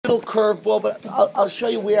little curveball, but I'll show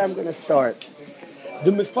you where I'm going to start.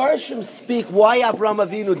 The Mefarshim speak why Avraham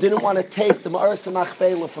Avinu didn't want to take the Ma'aras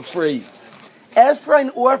Machpelah for free.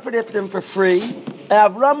 Ephraim offered it to him for free, and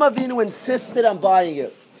Avraham Avinu insisted on buying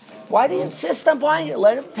it. Why did he insist on buying it?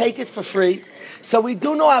 Let him take it for free. So we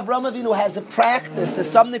do know Avraham Avinu has a practice. There's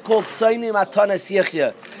something called Soini Matanas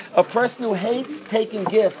Yichya. A person who hates taking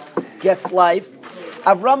gifts gets life.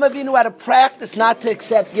 Avraham Avinu had a practice not to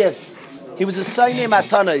accept gifts. He was a Soini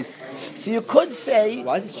Matanas. So you could say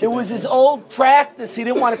it was his old practice. He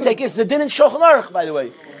didn't want to take gifts. It didn't Shulchan Aruch, by the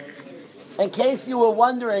way. In case you were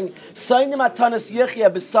wondering, Soini Matanas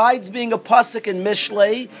Yichya, besides being a pasuk in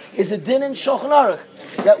Mishlei, is a din in Shulchan Aruch.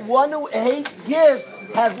 That one who hates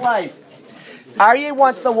gifts has life. Aryeh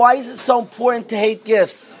wants to know, why is it so important to hate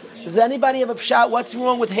gifts? Does anybody have a pshat? What's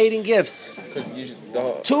wrong with hating gifts?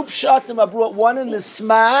 Two pshatim I brought, one in the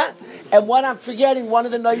Sma, and one I'm forgetting, one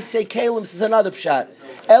of the Noisei Kalims is another pshat.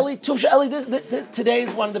 Eli, today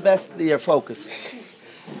is one of the best of the year. Focus.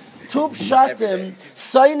 Two pshatim,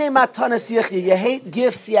 Soine Matanas Yichya, you hate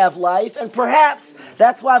gifts, you have life, and perhaps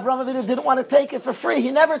that's why Avraham Avinu didn't want to take it for free.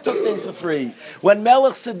 He never took things for free. When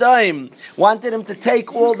Melech Sodom wanted him to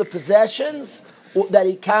take all the possessions that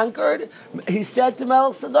he conquered, he said to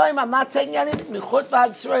Melech Sodom, I'm not taking anything.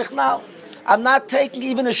 I'm not taking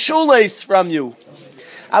even a shoelace from you.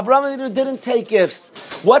 Avraham Avinu didn't take gifts.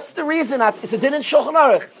 What's the reason? It's a din in Shulchan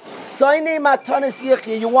Aruch. Soine Matanas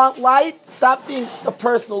Yichya, you want light? Stop being a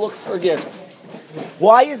person who looks for gifts.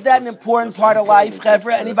 Why is that an important part of life,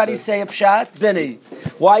 Chevra? Anybody say a pshat? Binny.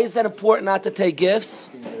 Why is that important not to take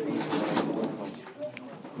gifts?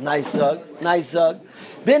 Nice zug. Nice zug.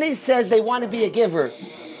 Binny says they want to be a giver.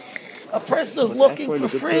 A person who's looking for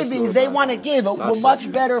freebies, they want to give. We're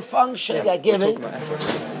much better functioning at giving.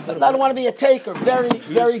 But I don't want to be a taker. Very,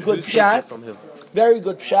 very good pshat. Very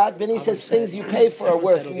good pshat. Vinny says things you pay for are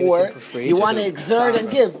worth more. You want to exert and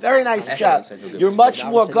give. Very nice pshat. You're much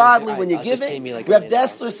more godly when you're giving. Rev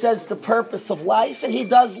Dessler says the purpose of life, and he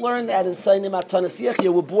does learn that in Sainim Atanas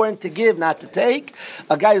Yichya. We're born to give, not to take.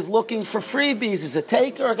 A guy who's looking for freebies is a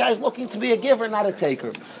taker. A guy's looking to be a giver, not a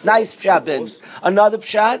taker. Nice pshat, Bibs. Another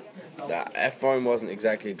pshat. Ephraim wasn't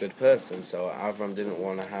exactly a good person, so Avram didn't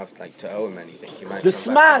want to have to owe him anything. The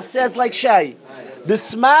Sma says like Shay. The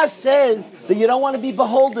Sma says that you don't want to be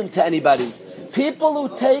beholden to anybody. People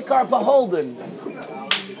who take are beholden.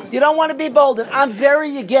 You don't want to be beholden. I'm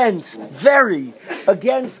very against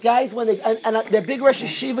guys when they and they're big Rosh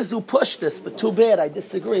Yeshivas who push this, but too bad, I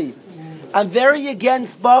disagree. I'm very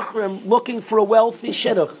against Bachrim looking for a wealthy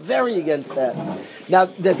shidduch. Very against that. Now,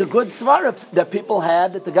 there's a good svara that people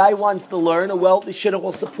have that the guy wants to learn, a wealthy shidduch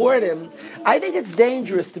will support him. I think it's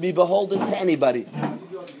dangerous to be beholden to anybody.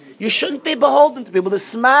 You shouldn't be beholden to people. The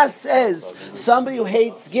Sma says somebody who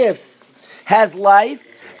hates gifts has life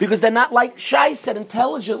because they're not, like Shai said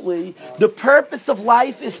intelligently, the purpose of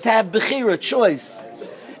life is to have bechira, choice.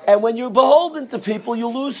 And when you're beholden to people, you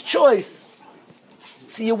lose choice.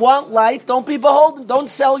 So you want life, don't be beholden, don't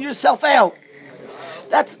sell yourself out.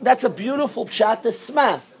 That's a beautiful pshat. The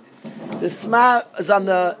Sma is on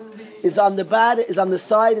the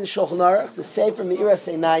side in Shulchan Aruch, the Sefer Me'iras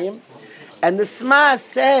Einayim. And the Sma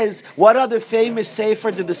says, what other famous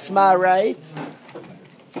Sefer did the Sma write?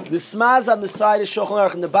 The Sma is on the side of Shulchan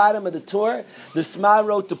Aruch, in the bottom of the Torah. The Sma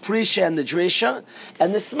wrote the Prisha and the Drisha.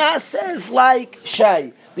 And the Sma says, like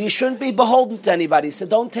Shai, that you shouldn't be beholden to anybody. He said,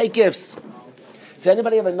 don't take gifts. Does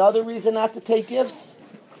anybody have another reason not to take gifts?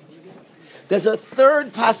 There's a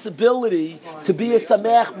third possibility to be a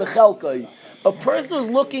samech mechelkai. A person who's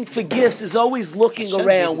looking for gifts is always looking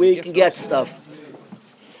around where he can get stuff.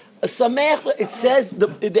 A samech, it says,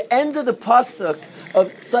 at the end of the pasuk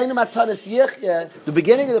of Sainim Atanas Yichya, the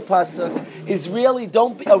beginning of the pasuk, is really,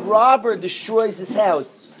 a robber destroys his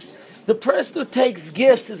house. The person who takes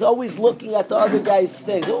gifts is always looking at the other guy's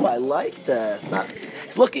things. Oh, I like that.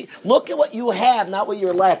 Look at what you have, not what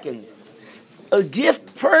you're lacking. A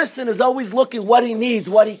gift person is always looking what he needs,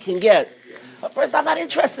 what he can get. A person, I'm not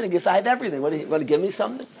interested in gifts. I have everything. What, you want to give me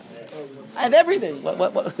something? I have everything.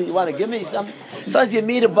 What you want to give me something? Sometimes you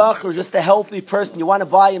meet a bach who's just a healthy person. You want to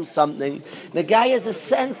buy him something. The guy has a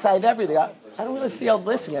sense. I have everything. I don't really feel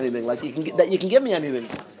missing anything. Like you can give me anything.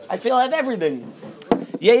 I feel I have everything.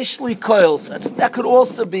 Yeshli coils. That could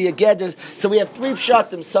also be a gedder. So we have three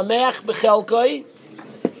pshatim. Sameach b'chelkoi.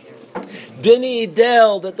 Bini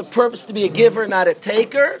idel, that the purpose to be a giver, not a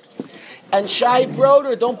taker. And Shai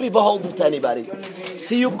Broder, don't be beholden to anybody.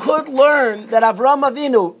 So you could learn that Avraham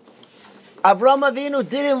Avinu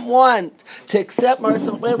didn't want to accept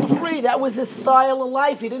Marisa for free. That was his style in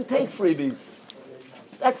life. He didn't take freebies.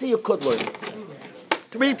 That's how you could learn.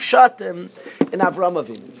 Three pshatim in Avraham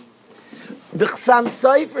Avinu. The Chassam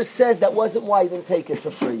Sofer says that wasn't why he didn't take it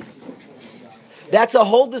for free. That's a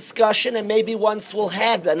whole discussion, and maybe once we'll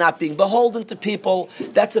have not being beholden to people.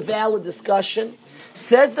 That's a valid discussion.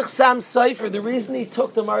 Says the Chassam Sofer, the reason he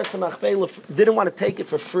took the Mussar Machpelah, didn't want to take it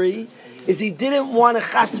for free, is he didn't want to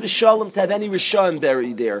chas v'shalom to have any Rishon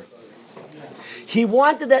buried there. He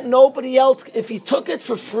wanted that nobody else, if he took it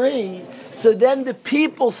for free, so then the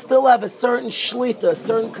people still have a certain shlita, a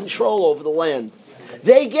certain control over the land.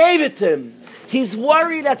 They gave it to him. He's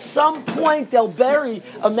worried at some point they'll bury.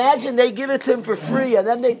 Imagine they give it to him for free, and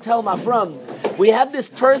then they tell him, Afram, we have this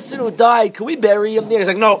person who died. Can we bury him there? He's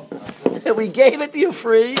like, no. We gave it to you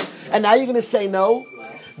free, and now you're going to say no?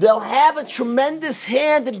 They'll have a tremendous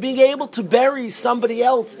hand in being able to bury somebody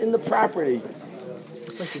else in the property.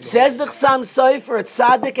 Says the Chassam Sofer, a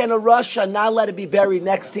tzaddik and a Rosh are not allowed to be buried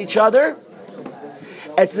next to each other.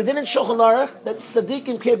 It's the din in Shulchan Aruch that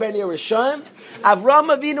tzaddikim can't bury near Rishon. Avram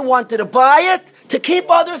Avinu wanted to buy it to keep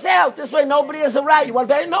others out. This way nobody has a right. You want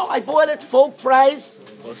to bury it? No, I bought it full price.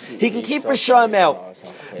 He can keep Rishon out.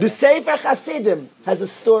 The Sefer Hasidim has a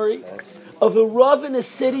story of a Rav in a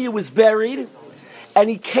city who was buried, and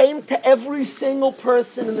he came to every single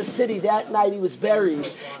person in the city that night he was buried,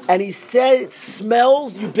 and he said, it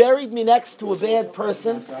smells, you buried me next to a bad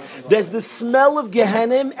person. There's the smell of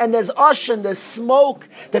Gehenim, and there's Ushan, there's smoke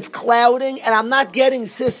that's clouding, and I'm not getting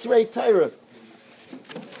Sisrei Torah.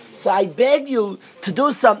 So I beg you to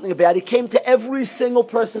do something about it. He came to every single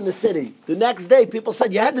person in the city. The next day, people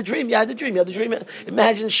said, you had the dream, you had the dream, you had the dream.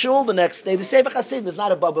 Imagine shul the next day. The Sefer Hasidim is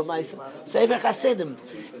not a Baba Maisa. Sefer Hasidim.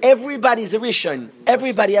 Everybody's a Rishon.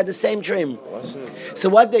 Everybody had the same dream. So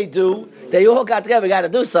what they do, they all got together, we got to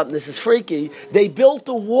do something, this is freaky. They built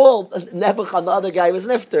a wall, Nebuchadnezzar, the other guy was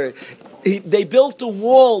Nifter. They built a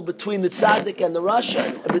wall between the tzaddik and the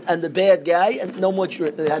Rasha and the bad guy, and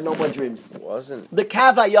they had no more dreams. It wasn't. The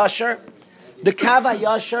Kava Yasher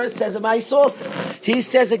says a Ma'aseh. He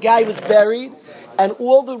says a guy was buried, and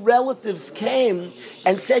all the relatives came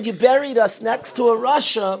and said, "You buried us next to a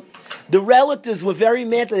Rasha." The relatives were very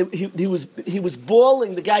mad. He was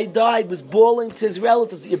bawling. The guy died, was bawling to his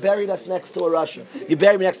relatives. You buried us next to a Rasha. You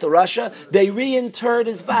buried me next to a Rasha. They reinterred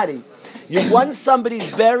his body. Once somebody's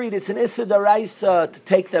buried, it's an Issa D'Oraisa to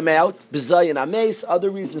take them out. B'zay and Ames, other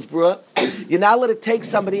reasons, bruh. You're not allowed to take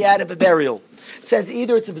somebody out of a burial. It says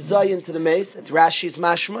either it's a B'zayin to the mace, it's Rashi's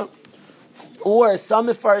mashma, or some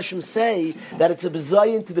Mefarshim say that it's a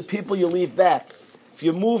B'zayin to the people you leave back. If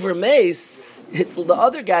you move her mace, it's the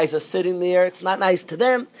other guys are sitting there, it's not nice to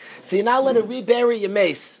them, so you're not allowed to rebury your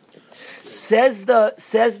mace. Says the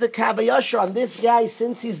Kabayasha on this guy,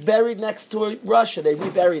 since he's buried next to Russia, they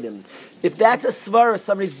reburied him. If that's a svara,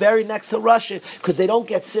 somebody's buried next to Russia, because they don't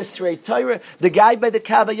get Sisrei Torah, the guy by the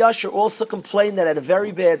Kabayasha also complained that it had a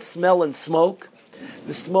very bad smell and smoke.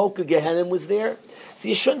 The smoke of Gehenim was there. So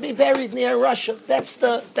you shouldn't be buried near Russia. That's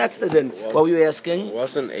the din. What were you asking?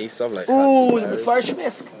 Wasn't Esav like Ooh, the Mefarshim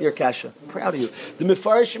ask. You're Kasha. Proud of you. The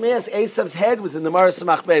Mefarshim ask, Esav's head was in the Mussar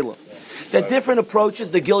Machpelah. There are different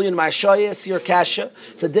approaches. The Gilyon Marshayas, your Kasha.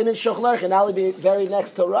 It's a din in Shulchan Aruch, and Ali be buried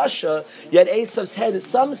next to Russia. Yet Esav's head,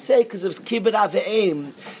 some say because of Kibbut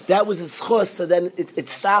Aveim, that was a schus, so then it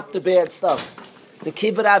stopped the bad stuff. The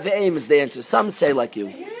Kibbut Aveim is the answer. Some say like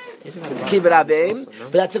you. It's Kibbut Aveim,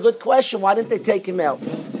 but that's a good question. Why didn't they take him out?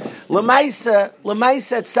 Lamaisa,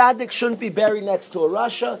 tzaddik shouldn't be buried next to a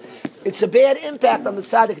Rasha. It's a bad impact on the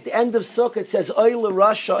tzaddik. At the end of Sukkah, it says, Oila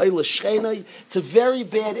Rasha, Oila Shchena. It's a very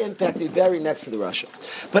bad impact to be buried next to the Rasha.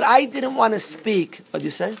 But I didn't want to speak. What did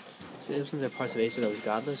you say? So wasn't there parts of Asa that was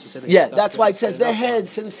godless? You said yeah, that's why it says their head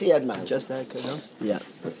since he had man. Just that, no? Yeah.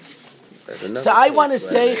 So I want to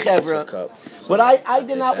say, Chevra, but I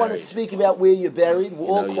did not want to speak about where you're buried. We're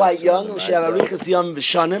all quite young, and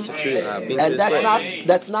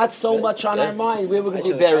that's not so much on our mind where we're going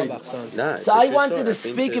to be buried. So I wanted to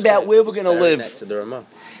speak about where we're going to live.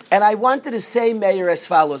 And I wanted to say, Mayor, as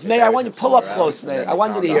follows. Mayor, I want you to pull up close, Mayor. I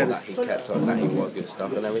wanted to hear this. He kept on that he was good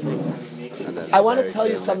stuff and everything. I want to tell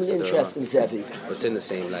you something interesting, Zevi. It's in the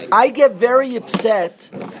same, like... I get very upset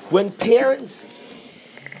when parents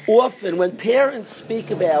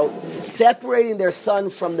speak about separating their son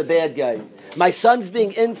from the bad guy. My son's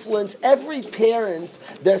being influenced. Every parent,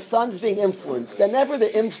 their son's being influenced. They're never the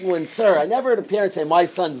influencer. I never heard a parent say, my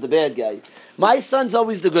son's the bad guy. My son's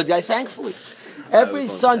always the good guy, thankfully. Every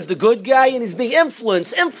son's the good guy, and he's being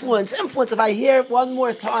influenced. If I hear it one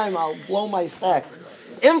more time, I'll blow my stack.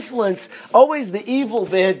 Influence, always the evil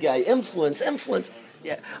bad guy. Influence.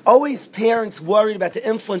 Yeah. Always parents worried about the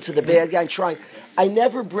influence of the bad guy and trying. I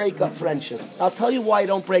never break up friendships. I'll tell you why I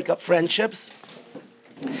don't break up friendships.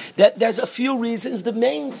 That there's a few reasons. The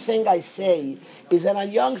main thing I say is that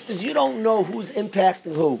on youngsters, you don't know who's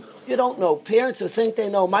impacting who. You don't know. Parents who think they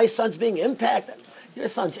know, my son's being impacted. Your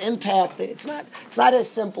son's impacted. It's not as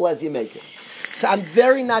simple as you make it. So I'm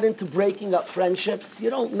very not into breaking up friendships. You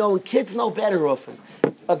don't know, and kids know better often.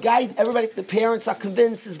 A guy, everybody, the parents are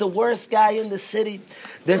convinced is the worst guy in the city.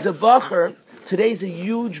 There's a bacher, today's a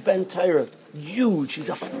huge Ben Torah. Huge. He's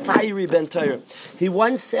a fiery Ben Torah. He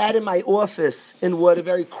once sat in my office in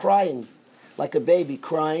Waterbury crying, like a baby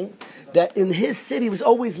crying, that in his city he was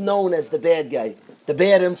always known as the bad guy, the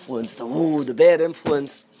bad influence, the bad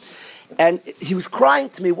influence. And he was crying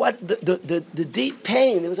to me, what the deep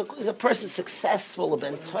pain. He was a person successful, a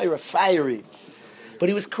Ben Torah, fiery. But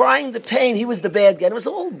he was crying the pain. He was the bad guy. It was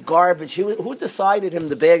all garbage. Who decided him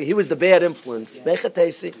the bad? He was the bad influence.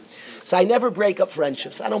 So I never break up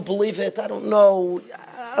friendships. I don't believe it. I don't know.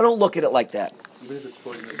 I don't look at it like that.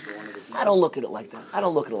 I don't look at it like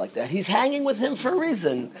that. He's hanging with him for a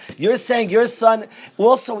reason. You're saying your son.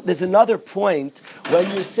 Also, there's another point. When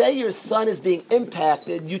you say your son is being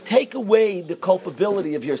impacted, you take away the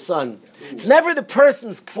culpability of your son. It's never the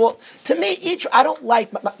person's fault. To me, I don't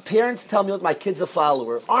like, my parents tell me, look, my kid's a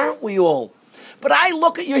follower. Aren't we all? But I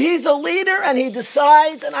look at you, he's a leader and he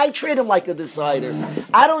decides, and I treat him like a decider.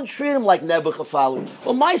 I don't treat him like Nebuch, a follower.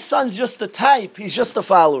 Well, my son's just a type, he's just a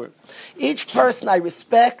follower. Each person I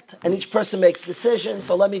respect, and each person makes decisions,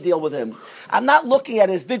 so let me deal with him. I'm not looking at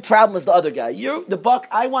his big problem as the other guy.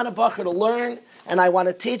 I want a bacher to learn, and I want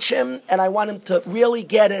to teach him, and I want him to really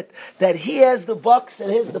get it, that he has the bucks,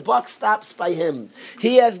 and the buck stops by him.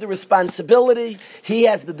 He has the responsibility, he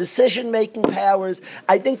has the decision-making powers.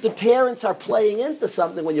 I think the parents are playing into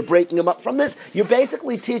something when you're breaking him up from this. You're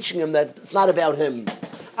basically teaching him that it's not about him.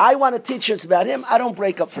 I want to teach him it's about him. I don't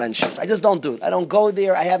break up friendships. I just don't do it. I don't go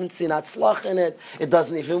there. I haven't seen Atzlach in it. It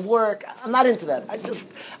doesn't even work. I'm not into that.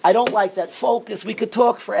 I don't like that focus. We could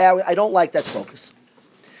talk for hours. I don't like that focus.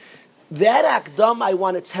 That akdam I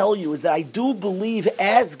want to tell you is that I do believe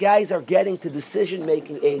as guys are getting to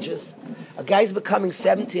decision-making ages, a guy's becoming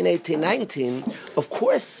 17, 18, 19, of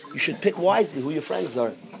course you should pick wisely who your friends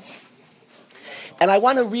are. And I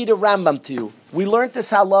want to read a Rambam to you. We learned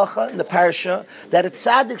this halacha in the parsha that a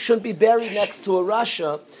tzaddik shouldn't be buried next to a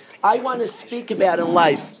rasha. I want to speak about in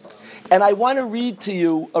life. And I want to read to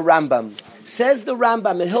you a Rambam. Says the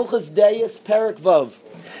Rambam in Hilchos Deis Perek Vav.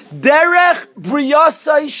 Derech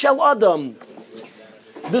briyasai shel adam.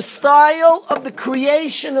 The style of the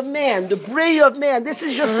creation of man, the bria of man. This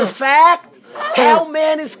is just a fact how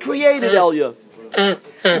man is created, Elia.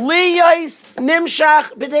 Liyais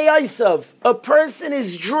nimshach b'deisav. A person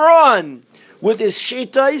is drawn with his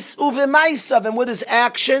shitais uvemaisav and with his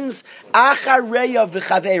actions achareya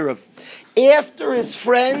v'chaverav. After his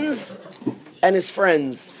friends and his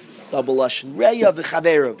friends. Double lashon. Reya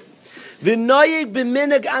v'chaverav. V'noyeg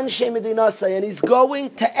b'minag anshe medinasai. And he's going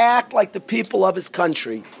to act like the people of his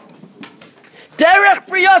country. Derech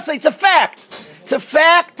briyasai. It's a fact. It's a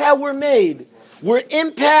fact how we're made. We're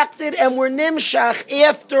impacted and we're nimshach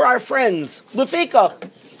after our friends. Lefikach,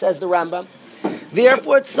 says the Rambam.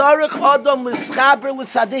 Therefore, tzarich adam l'schaber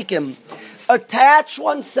l'tzadikim. Attach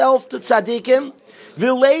oneself to tzadikim.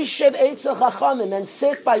 V'leishev eitzah chachamim. And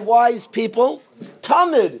sit by wise people.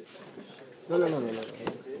 Tamid. No. A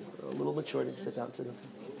little maturity. Sit down.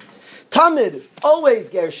 Tamid. Always,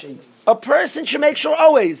 Gershi. A person should make sure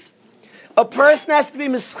always. A person has to be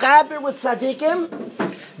mischaber with tzadikim.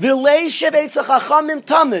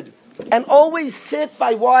 And always sit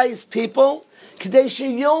by wise people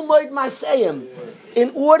in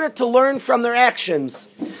order to learn from their actions.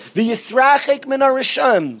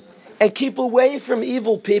 And keep away from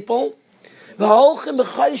evil people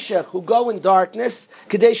who go in darkness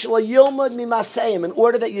in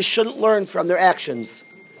order that you shouldn't learn from their actions.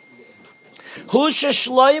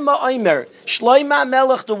 Shloima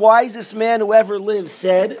Melech, the wisest man who ever lived,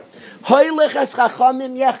 said,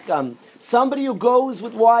 somebody who goes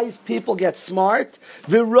with wise people gets smart.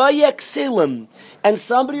 And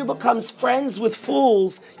somebody who becomes friends with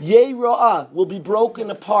fools will be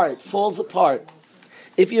broken apart, falls apart.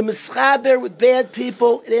 If you mischaber with bad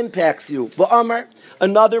people, it impacts you. V'amar,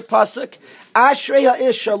 another pasuk, Ashrei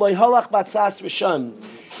ha'isha lo yholach batzas rishon.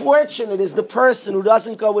 Fortunate is the person who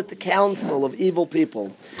doesn't go with the counsel of evil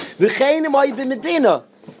people. V'chein imay b'medina.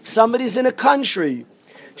 Somebody's in a country.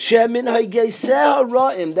 Shemin ha'geiseh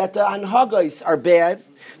ha'ra'im, that the anhagais are bad.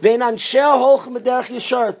 Ve'in ansheh ha'holchem b'derech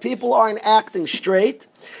yashar, if people aren't acting straight.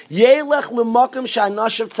 Yelech l'makom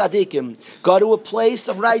sha'anashav tzadikim, go to a place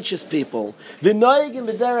of righteous people. V'noyegim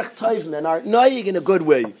b'derech tovim, and are noyeg in a good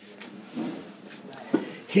way.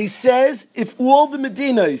 He says, if all the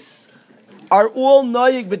medinas are all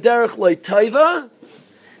noyig b'derech loy taiva.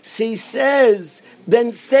 So he says,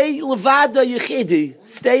 then stay levada yechidi,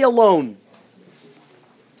 stay alone.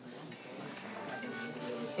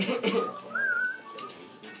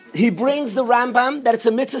 He brings the Rambam that it's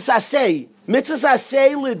a mitzvah asay. Mitzvah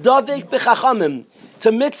asay lidavik b'chachamim. It's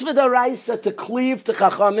a mitzvah d'oraisa to cleave to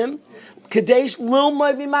chachamim. Kadesh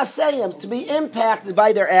lilmay b'masayim, to be impacted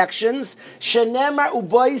by their actions. Shenemar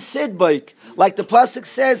uboy sidboik. Like the pasuk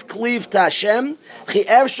says, cleave to Hashem.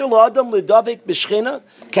 Chiev shel adam lidavik b'shchina.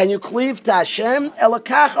 Can you cleave to Hashem?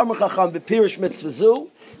 Elakach amar chacham b'pirish mitzvah zu.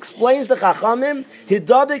 Explains the chachamim.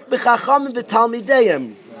 Hidavik b'chachamim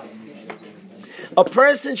v'talmideim. A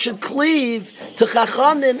person should cleave to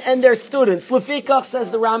Chachamim and their students. Lefikach,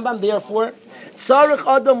 says the Rambam, therefore, Tzarech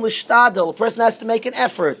Adam L'shtadel, a person has to make an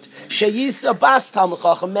effort. Sheyisa Bas Talmud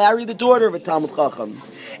Chacham, marry the daughter of a Talmud Chacham.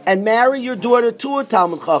 And marry your daughter to a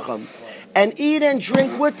Talmud Chacham. And eat and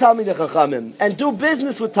drink with Talmid Chachamim. And do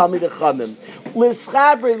business with Talmid Chachamim.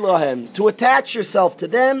 L'schabri lohem, to attach yourself to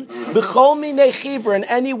them. B'chol minei chibur, in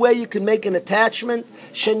any way you can make an attachment.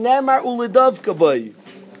 Shenemar u'lidav kaboy.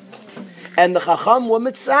 And the Chacham were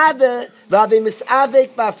mitzaveh, v'avei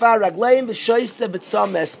misavek ba'afar ragleim v'shoyse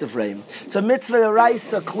b'tzam estevreim. It's a mitzvah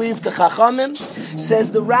d'oraisa cleave to Chachamim.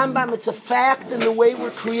 Says the Rambam, it's a fact in the way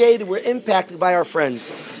we're created, we're impacted by our friends.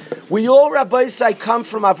 We all, Rabbi say, come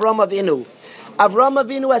from Avram Avinu. Avram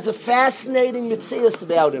Avinu has a fascinating mitzvah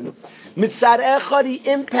about him. Mitzad Echad, he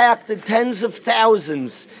impacted tens of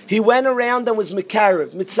thousands. He went around and was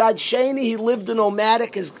Mekarev. Mitzad Sheni, he lived a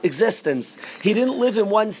nomadic existence. He didn't live in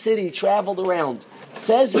one city, he traveled around.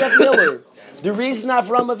 Says Reb Miller, the reason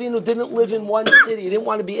Avram Avinu didn't live in one city, he didn't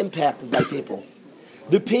want to be impacted by people.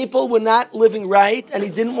 The people were not living right, and he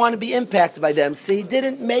didn't want to be impacted by them. So he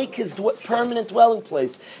didn't make his permanent dwelling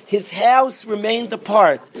place. His house remained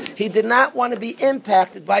apart. He did not want to be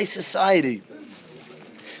impacted by society.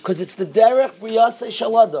 Because it's the derech briyasei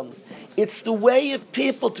shaladam. It's the way of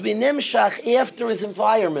people to be nimshach after his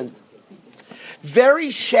environment.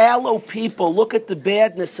 Very shallow people look at the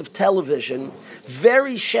badness of television.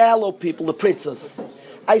 Very shallow people, the pritzos.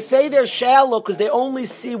 I say they're shallow because they only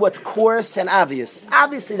see what's coarse and obvious.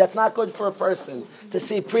 Obviously, that's not good for a person to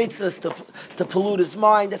see pritzos, to pollute his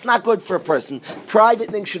mind. That's not good for a person. Private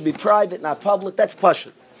things should be private, not public. That's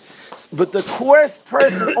pashut. But the coarse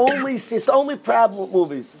person only sees, the only problem with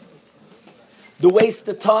movies. The waste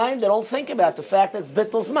of time, they don't think about the fact that it's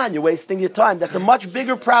bittul zman. You're wasting your time. That's a much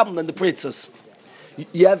bigger problem than the pritzos.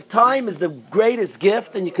 You have time as the greatest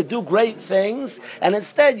gift, and you could do great things, and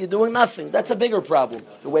instead you're doing nothing. That's a bigger problem,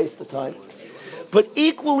 the waste of time. But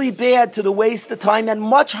equally bad to the waste of time, and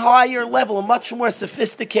much higher level, a much more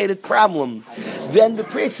sophisticated problem than the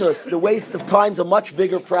pritzos. The waste of time is a much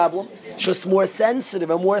bigger problem, just more sensitive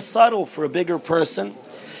and more subtle for a bigger person,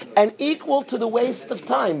 and equal to the waste of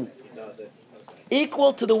time.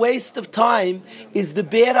 Equal to the waste of time is the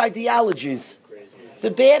bad ideologies, the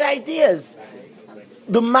bad ideas.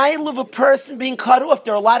 The mile of a person being cut off.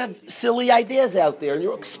 There are a lot of silly ideas out there, and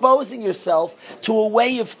you're exposing yourself to a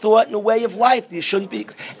way of thought and a way of life that you shouldn't be.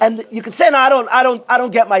 And you can say, "No, I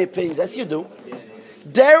don't get my opinions." Yes, you do.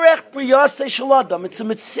 Derech briyasei shaladam. It's a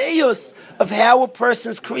mitzvah of how a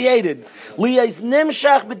person's created. Liyais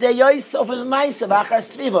nimshach b'deyos of ma'asav achar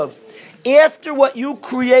svivav. After what you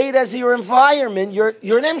create as your environment, you're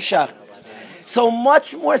nimshach. So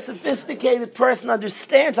much more sophisticated person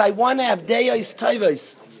understands, I want to have deyos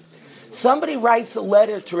tovos. Somebody writes a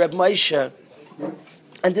letter to Reb Moshe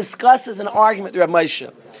and discusses an argument with Reb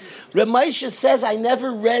Moshe. Reb Moshe says, I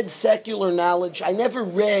never read secular knowledge. He never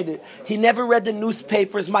read the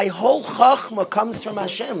newspapers. My whole chachma comes from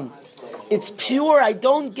Hashem. It's pure. I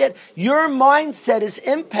don't get... Your mindset is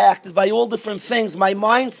impacted by all different things. My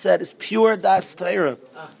mindset is pure das Torah.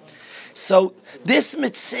 So this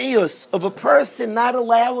mitzius of a person not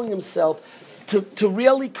allowing himself to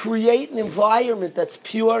really create an environment that's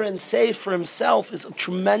pure and safe for himself is of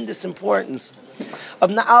tremendous importance.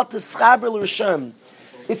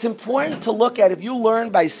 It's important to look at, if you learn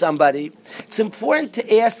by somebody, it's important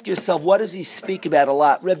to ask yourself, what does he speak about a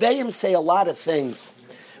lot? Rebbeim say a lot of things.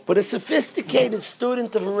 But a sophisticated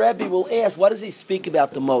student of a Rebbe will ask, what does he speak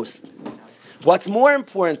about the most? What's more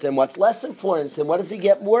important and what's less important, and what does he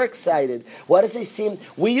get more excited? What does he seem...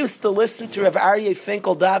 We used to listen to Rav Aryeh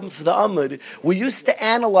Finkel daven for the Amud. We used to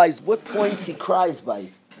analyze what points he cries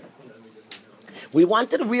by. We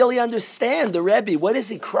wanted to really understand the Rebbe. What does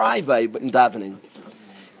he cry by in davening?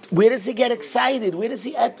 Where does he get excited? Where does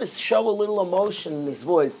he show a little emotion in his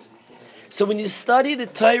voice? So when you study the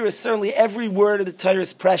Torah, certainly every word of the Torah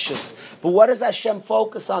is precious. But what does Hashem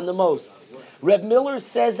focus on the most? Reb Miller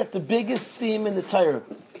says that the biggest theme in the Torah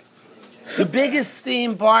The biggest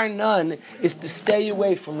theme, bar none, is to stay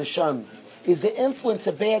away from Rishon. Is the influence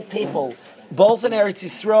of bad people, both in Eretz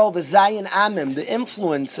Yisrael, the Zion Amim, the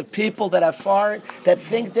influence of people that are foreign, that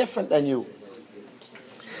think different than you.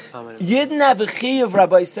 Yidden have a chiyuv,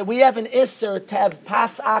 Rabbi said, we have an isser to have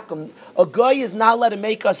pas akum. A goy is not allowed to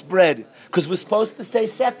make us bread, because we're supposed to stay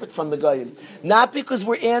separate from the goyim. Not because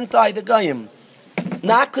we're anti the goyim.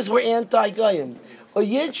 Not because we're anti-goyim. A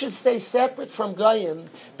yid should stay separate from goyim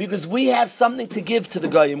because we have something to give to the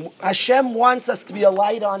goyim. Hashem wants us to be a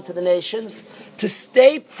light onto the nations. To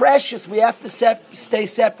stay precious, we have to stay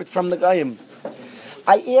separate from the goyim.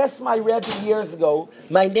 I asked my Rebbe years ago,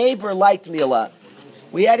 my neighbor liked me a lot.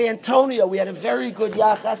 We had Antonio, we had a very good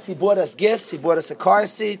yachas. He bought us gifts, he bought us a car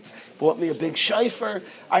seat, bought me a big shofar.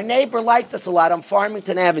 Our neighbor liked us a lot on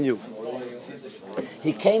Farmington Avenue.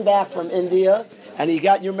 He came back from India, and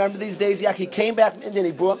you remember these days, Yak? He came back from India and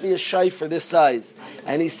he brought me a shofar this size.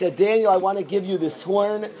 And he said, Daniel, I want to give you this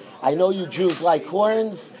horn. I know you Jews like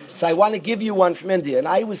horns, so I want to give you one from India. And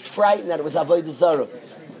I was frightened that it was Avodah Zarah.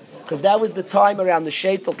 Because that was the time around the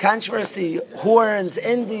Shaitel controversy, horns,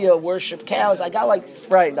 India, worship cows. I got like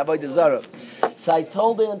frightened, Avodah Zarah. So I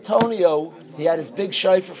told Antonio, he had his big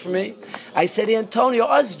shofar for me. I said, Antonio,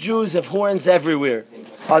 us Jews have horns everywhere.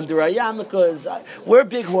 Under our yarmulkes, we're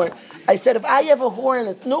big horn. I said, if I have a horn,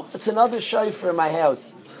 it's another shofar in my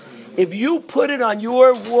house. If you put it on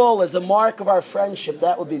your wall as a mark of our friendship,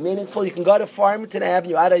 that would be meaningful. You can go to Farmington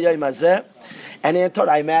Avenue, and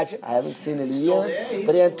Antonio, I imagine, I haven't seen it in years,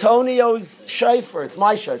 but Antonio's shofar, it's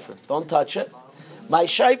my shofar, don't touch it. My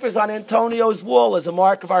shofar's on Antonio's wall as a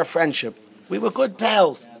mark of our friendship. We were good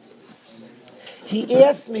pals. He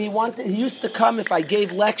asked me, he used to come if I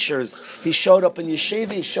gave lectures. He showed up in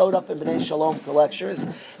Yeshiva, he showed up in B'nai Shalom to lectures,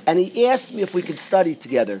 and he asked me if we could study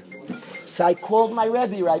together. So I called my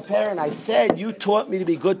Rabbi right there, and I said, you taught me to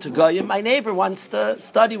be good to Goyim. My neighbor wants to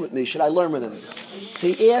study with me. Should I learn with him? So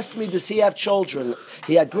he asked me, does he have children?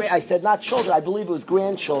 I said, not children. I believe it was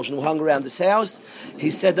grandchildren who hung around his house. He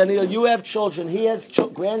said, Daniel, you have children. He has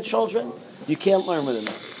grandchildren. You can't learn with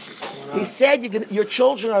him. He said, your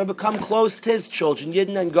children are to become close to his children.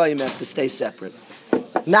 Yidden and Goyim have to stay separate.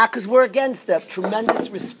 Not because we're against that. Tremendous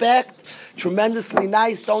respect, tremendously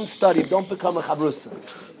nice. Don't study. Don't become a chavrusa.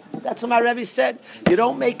 That's what my Rebbe said. You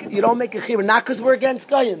don't make a chibur. Not because we're against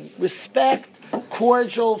Goyim. Respect,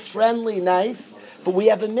 cordial, friendly, nice. But we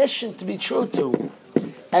have a mission to be true to.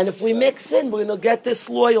 And if we mix in, we're going to get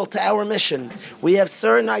disloyal to our mission. We have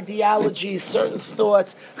certain ideologies, certain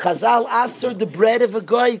thoughts. Chazal asked the bread of a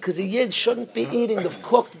goy, because a yid shouldn't be eating the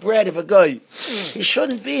cooked bread of a goy. He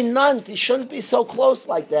shouldn't be nunt. He shouldn't be so close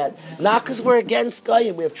like that. Not because we're against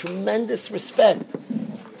goyim. We have tremendous respect.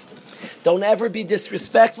 Don't ever be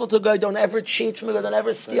disrespectful to God. Don't ever cheat from God. Don't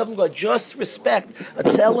ever steal from God. Just respect.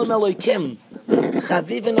 Atzelim Elokim.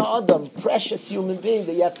 Chavivin Adam, precious human being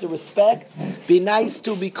that you have to respect, be nice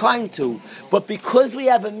to, be kind to. But because we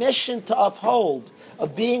have a mission to uphold,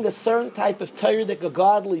 of being a certain type of Torah,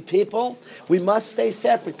 godly people, we must stay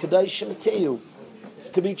separate. Kedoshim Tiyu,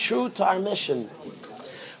 to be true to our mission.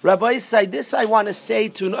 Rabbi say this. I want to say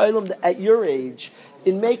to an olam at your age.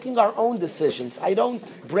 In making our own decisions, I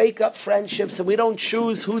don't break up friendships, and we don't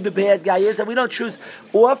choose who the bad guy is, and we don't choose.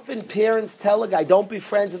 Often parents tell a guy, don't be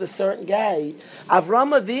friends with a certain guy.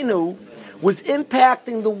 Avram Avinu was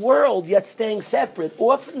impacting the world, yet staying separate.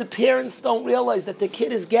 Often the parents don't realize that the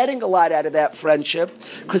kid is getting a lot out of that friendship,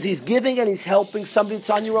 because he's giving and he's helping somebody that's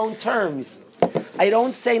on your own terms. I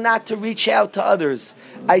don't say not to reach out to others.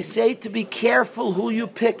 I say to be careful who you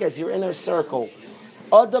pick as your inner circle.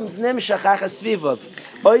 Adam's nimshach achasvivav.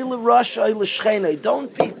 Oile rush, oile shchene.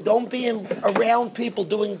 Don't be around people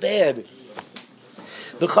doing bad.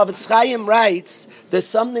 The Chavetz Chaim writes, there's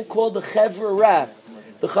something called the chevra ra.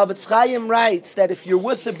 The Chavetz Chaim writes that if you're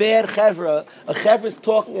with a bad chevra, a chevra is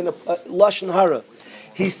talking in a lashon hara.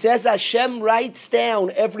 He says Hashem writes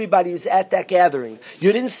down everybody who's at that gathering.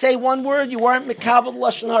 You didn't say one word, you weren't mekabel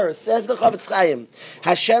lashon hara. Says the Chavetz Chaim.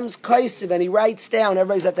 Hashem's kaisiv, and he writes down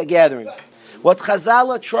everybody's at the gathering. What Chazal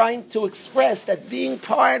are trying to express, that being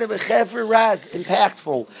part of a Chevra Raz is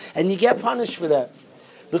impactful, and you get punished for that.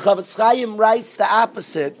 The Chavetz Chaim writes the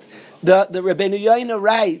opposite. The Rabbeinu Yoina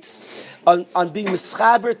writes on being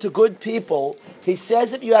mischaber to good people. He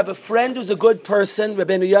says if you have a friend who's a good person,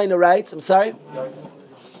 Rabbeinu Yoina writes, I'm sorry?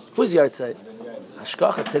 Who's Yartzeit?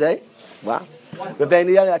 Hashkacha today? Wow.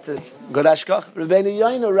 Rabbeinu Yoina, that's a good Hashkacha. Rabbeinu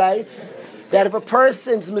Yoina writes that if a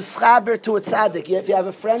person's mischaber to a tzaddik, if you have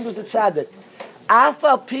a friend who's a tzaddik,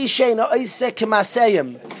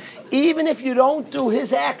 even if you don't do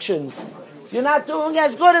his actions, you're not doing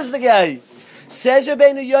as good as the guy. Says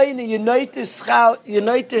Rabbeinu Yoini, you noiter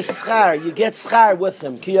schar, you get schar with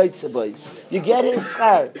him, ki yotzei. You get his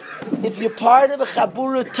schar. If you're part of a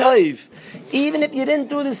chabura toiv, even if you didn't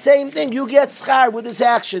do the same thing, you get schar with his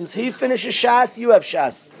actions. He finishes shas, you have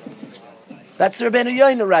shas. That's what Rabbeinu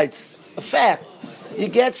Yoini writes. A fact. You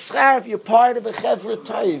get schar if you're part of a chavra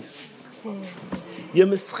toiv. You're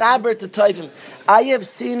mischaber to toivim. I have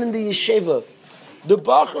seen in the yeshiva, the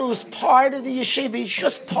bacher who's part of the yeshiva, he's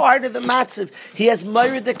just part of the matziv. He has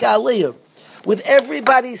meridik aliyah. With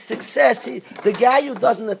everybody's success, the guy who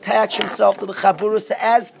doesn't attach himself to the chaburus,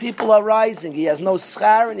 as people are rising, he has no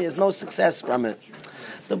schar and he has no success from it.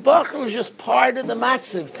 The bacher is just part of the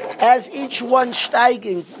matziv. As each one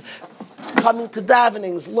steiging, coming to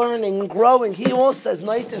davenings, learning and growing, he also says,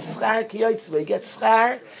 "Noite schar ki yotzei." He gets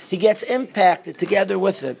schar, he gets impacted together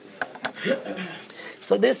with it.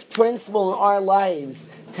 So this principle in our lives,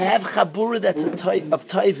 to have chabura that's of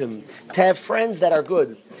toivim, to have friends that are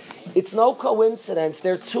good, it's no coincidence.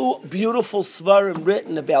 There are two beautiful svarim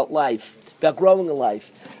written about life, about growing in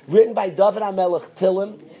life, written by David HaMelech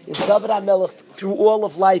Tilim. Is David HaMelech through all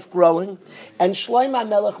of life growing, and Shlomo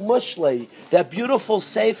HaMelech Mushlei, that beautiful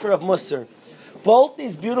sefer of Mussar. Both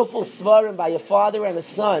these beautiful svarim by a father and a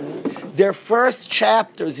son, their first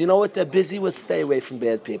chapters, you know what they're busy with? Stay away from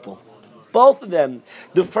bad people. Both of them.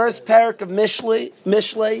 The first parak of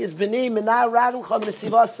Mishlei is B'ni Minah Raglcha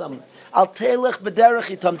M'Nesivasam. Al Telech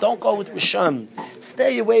B'derech Itam. Don't go with Risham.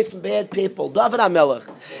 Stay away from bad people. David HaMelech.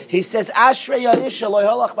 He says, Ashrei Ya'isha Lo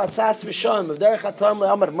Yolach Batzas Risham. V'derech Hatam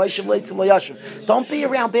Le'amar Moshev Leitzim Le'yashem. Don't be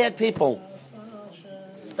around bad people.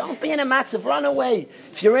 Don't be in a matzav. Run away.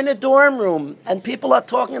 If you're in a dorm room and people are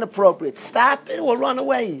talking inappropriate, stop it or run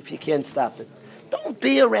away if you can't stop it. Don't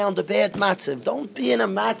be around a bad matzav. Don't be in a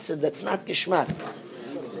matzav that's not geshmak.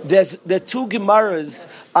 There are two Gemaras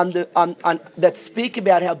that speak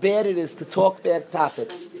about how bad it is to talk bad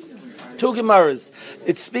topics. Two Gemaras.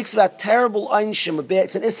 It speaks about terrible einshim.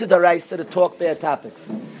 It's an issa d'oraisa to talk bad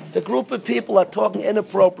topics. The group of people are talking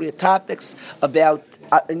inappropriate topics about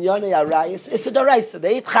inyonei arayis. Issa d'oraisa.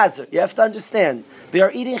 They eat chazer. You have to understand. They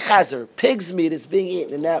are eating chazer. Pig's meat is being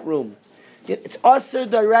eaten in that room. It's asur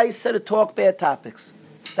d'oraisa to talk bad topics.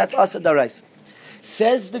 That's asur d'oraisa.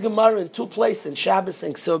 Says the Gemara in two places, in Shabbos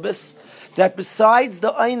and Ksubis, that besides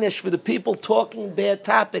the einish for the people talking bad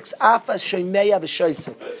topics, afas sheimeya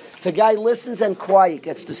v'shoisik. If a guy listens and quiet,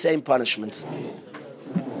 gets the same punishments.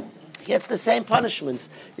 He gets the same punishments.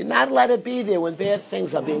 You're not allowed to be there when bad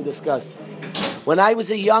things are being discussed. When I was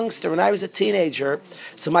a youngster, when I was a teenager,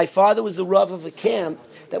 so my father was the rav of a camp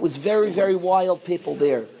that was very, very wild people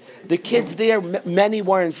there. The kids there, many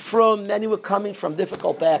weren't from, many were coming from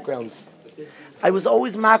difficult backgrounds. I was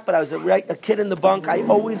always mocked, but I was a kid in the bunk. I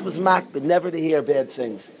always was mocked, but never to hear bad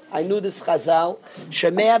things. I knew this chazal,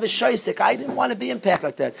 Shemei v'shoisik. I didn't want to be impacted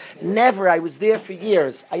like that. Never. I was there for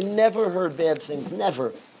years. I never heard bad things.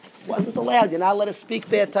 Never. Wasn't allowed. You're not allowed to speak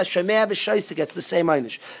bad. Shemei v'shoisik. It's the same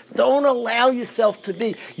einish. Don't allow yourself to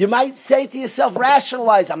be. You might say to yourself,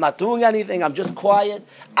 rationalize. I'm not doing anything. I'm just quiet.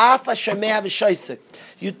 Afa Shemei v'shoisik.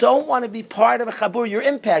 You don't want to be part of a chabur. You're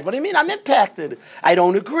impacted. What do you mean? I'm impacted. I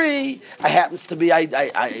don't agree. I happens to be.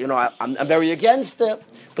 I'm very against it.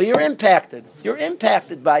 But you're impacted. You're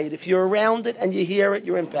impacted by it. If you're around it and you hear it,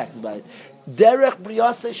 you're impacted by it. Derech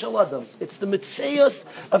briyasei shaladam. It's the mitzios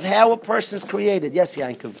of how a person's created. Yes,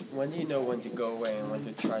 Yankov. When do you know when to go away and when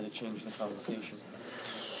to try to change the conversation?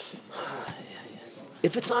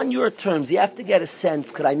 If it's on your terms, you have to get a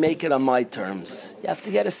sense. Could I make it on my terms? You have to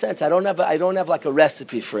get a sense. I don't have like a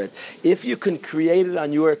recipe for it. If you can create it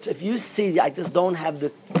on your, if you see, I just don't have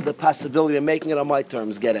the possibility of making it on my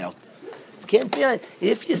terms. Get out. It can't be.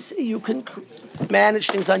 If you see you can manage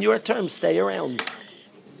things on your terms, stay around.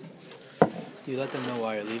 Do you let them know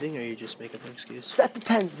why you're leaving, or you just make up an excuse? That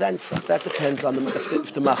depends, Ventzach. That depends on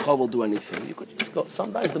if the macha will do anything. You could just go.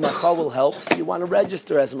 Sometimes the macha will help, so you want to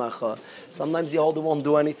register as macha. Sometimes the older won't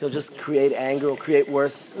do anything. He'll just create anger or create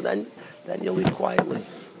worse. So then you'll leave quietly.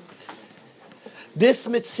 This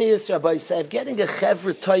mitzvah, Rabbi said, getting a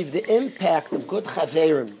chevra toiv, the impact of good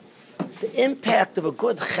chaverim, the impact of a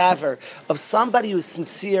good chaver, of somebody who's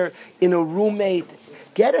sincere in a roommate.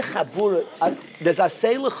 Get a chabura. There's a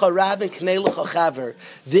seilucha rab and kneilucha chaver.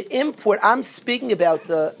 The import, I'm speaking about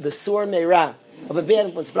the sur meira of a bad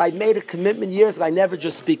influence, but I made a commitment years ago. I never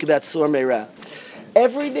just speak about sur meira.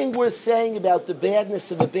 Everything we're saying about the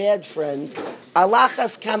badness of a bad friend,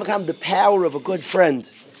 alachas kamakam, the power of a good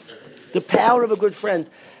friend. The power of a good friend.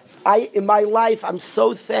 In my life, I'm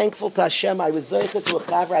so thankful to Hashem. I was zeicha to a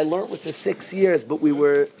chaver. I learned with for 6 years, but we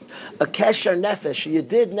were a kesher nefesh. You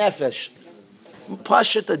did nefesh.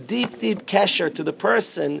 Pashat, a deep kesher to the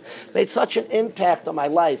person, made such an impact on my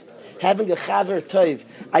life. Having a chaver toiv,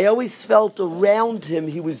 I always felt around him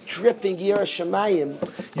he was dripping Yirah Shamayim.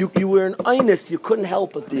 You were an einus, you couldn't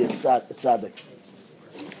help but be a tzaddik.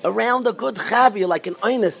 Around a good chaver, you're like an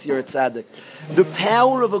einus, you're a tzaddik. The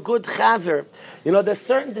power of a good chaver. There's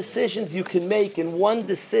certain decisions you can make. In one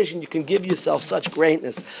decision, you can give yourself such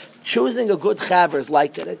greatness. Choosing a good chaver is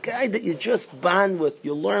like that. A guy that you just bond with,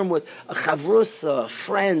 you learn with, a chavrusa, a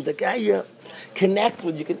friend, a guy you connect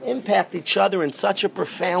with, you can impact each other in such a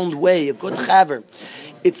profound way. A good chaver.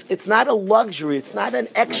 It's not a luxury. It's not an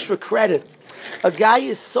extra credit. A guy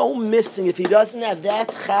is so missing if he doesn't have that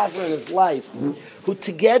chaver in his life, who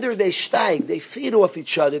together they steig, they feed off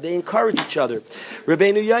each other, they encourage each other.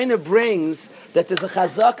 Rabbeinu Yoina brings that there's a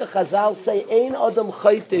chazal say, Ein adam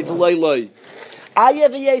chayte v'loi loi. I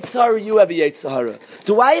have a Yetzirah, you have a Yetzirah.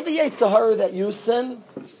 Do I have a Yetzirah that you sin?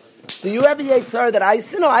 Do you have a Yetzirah that I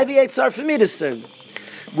sin? No, I have a Yetzirah for me to sin.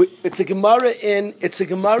 It's a Gemara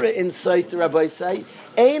in Seit, Rabbi say,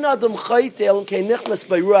 Ein adam chayte elam kei nichnas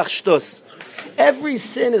by ruach shtus. Every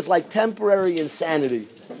sin is like temporary insanity.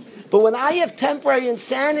 But when I have temporary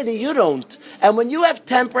insanity, you don't. And when you have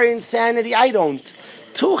temporary insanity, I don't.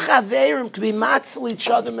 Two chaverim can be matzel each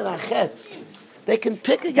other minachet. They can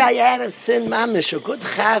pick a guy out of sin mamish, a good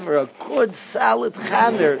chaver, a good solid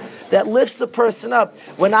chaver that lifts a person up.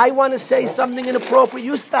 When I want to say something inappropriate,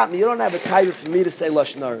 you stop me. You don't have a title for me to say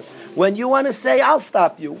lashon hara. When you want to say, I'll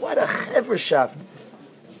stop you. What a chaver shaf.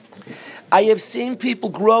 I have seen people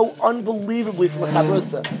grow unbelievably from a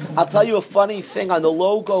chavrusa. I'll tell you a funny thing on the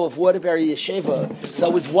logo of Waterbury Yeshiva. So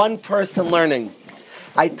it was one person learning.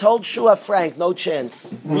 I told Shua Frank, no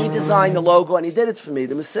chance, redesign the logo, and he did it for me.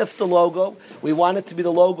 The Masifta logo, we want it to be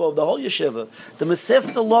the logo of the whole yeshiva. The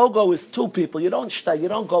Masifta logo is two people. You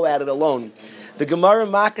don't go at it alone. The Gemara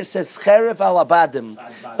Makkah says, Cherev al abadim,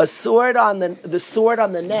 a sword on the sword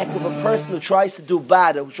on the neck of a person who tries to do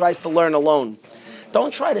bad, who tries to learn alone.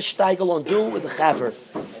 Don't try to steig alone. Do it with a chaver.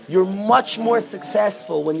 You're much more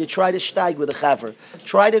successful when you try to steig with a chaver.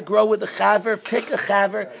 Try to grow with a chaver. Pick a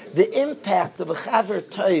chaver. The impact of a chaver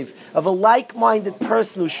toiv, of a like-minded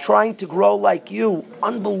person who's trying to grow like you,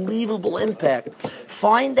 unbelievable impact.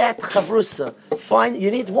 Find that chavrusa.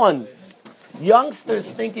 You need one.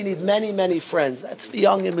 Youngsters think you need many, many friends. That's for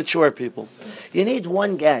young, immature people. You need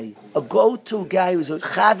one guy, a go-to guy who's a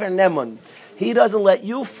chaver nemon. He doesn't let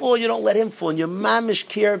you fall, you don't let him fall. And you mamish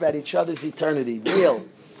care about each other's eternity.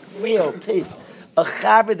 Real, teeth. A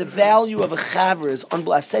chaver, the value of a chaver is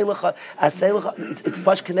unbelievable. It's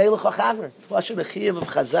pash kanelecha chaver. It's pash the chiyuv of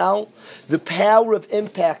Chazal. The power of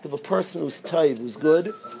impact of a person who's toiv, who's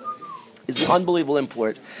good, is an unbelievable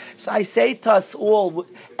import. So I say to us all,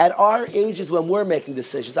 at our ages when we're making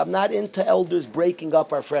decisions, I'm not into elders breaking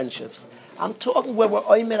up our friendships. I'm talking where we're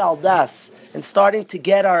oimed al das and starting to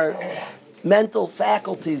get our mental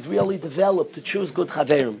faculties really developed to choose good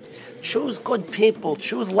chaverim. Choose good people.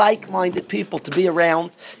 Choose like-minded people to be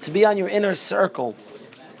around, to be on your inner circle.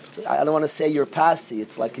 I don't want to say you're passy.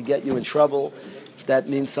 It's like to get you in trouble if that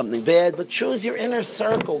means something bad. But choose your inner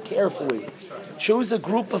circle carefully. Choose a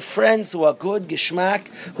group of friends who are good, geschmack,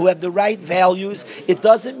 who have the right values. It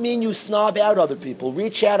doesn't mean you snob out other people.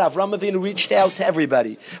 Reach out. Avram Avinu reached out to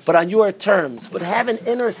everybody, but on your terms. But have an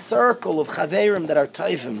inner circle of chaverim that are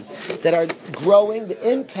toivim, that are growing.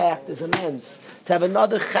 The impact is immense. To have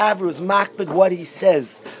another chaver who's makbid what he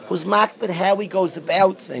says, who's makbid how he goes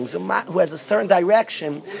about things, who has a certain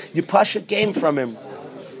direction, you push a game from him.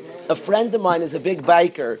 A friend of mine is a big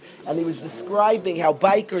biker, and he was describing how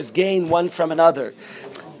bikers gain one from another.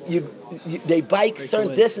 They bike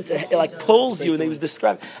certain distances, it like pulls you, and he was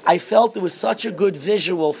describing. I felt it was such a good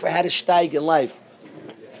visual for how to steig in life.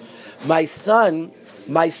 My son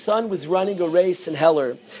was running a race in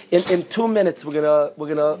Heller. In 2 minutes, we're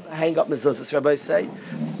gonna hang up mezuzahs, Rabbi say,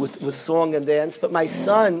 with song and dance. But my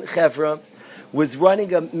son Chevra was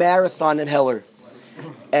running a marathon in Heller.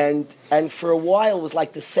 And for a while it was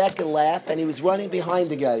like the second lap, and he was running behind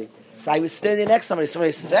the guy. So I was standing next to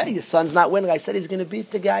somebody says, hey, your son's not winning. I said, he's going to beat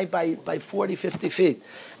the guy by 40, 50 feet.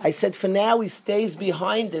 I said, for now he stays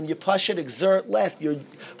behind him. You push it, exert left. You're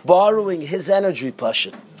borrowing his energy, push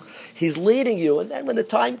it. He's leading you. And then when the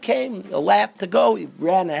time came, a lap to go, he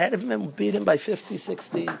ran ahead of him and beat him by 50,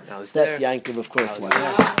 60. That's Yankov, of course.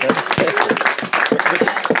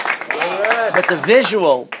 But the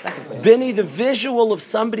visual, Binny, the visual of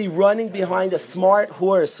somebody running behind a smart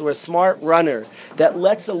horse or a smart runner that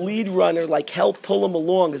lets a lead runner like help pull him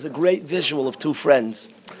along is a great visual of two friends.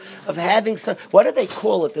 of having some. What do they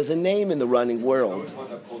call it? There's a name in the running world.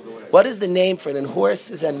 What is the name for it? In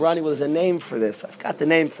horses and running, well, there's a name for this. I've got the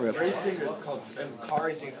name for it. Car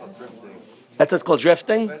racing is called drifting. That's what's called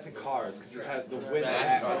drifting? That's in cars, because you have the wind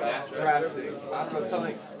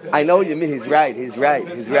drafting. I know what you mean. He's right.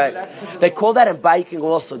 They call that in biking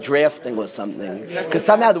also drafting or something. Because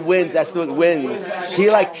somehow the winds, that's what wins. He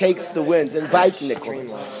takes the winds. In biking they call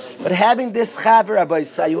it. But having this chaver, Rabbi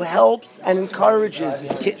Say, who helps and encourages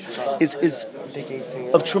his kid, is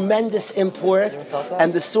of tremendous import.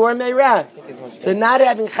 And the Sur Meirah, the not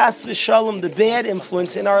having chas v'shalom, the bad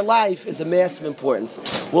influence in our life, is a massive importance.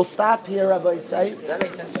 We'll stop here, Rabbi Say.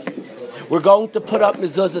 We're going to put up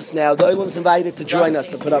mezuzahs now. The Olam's invited to join us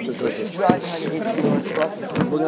to put up mezuzahs.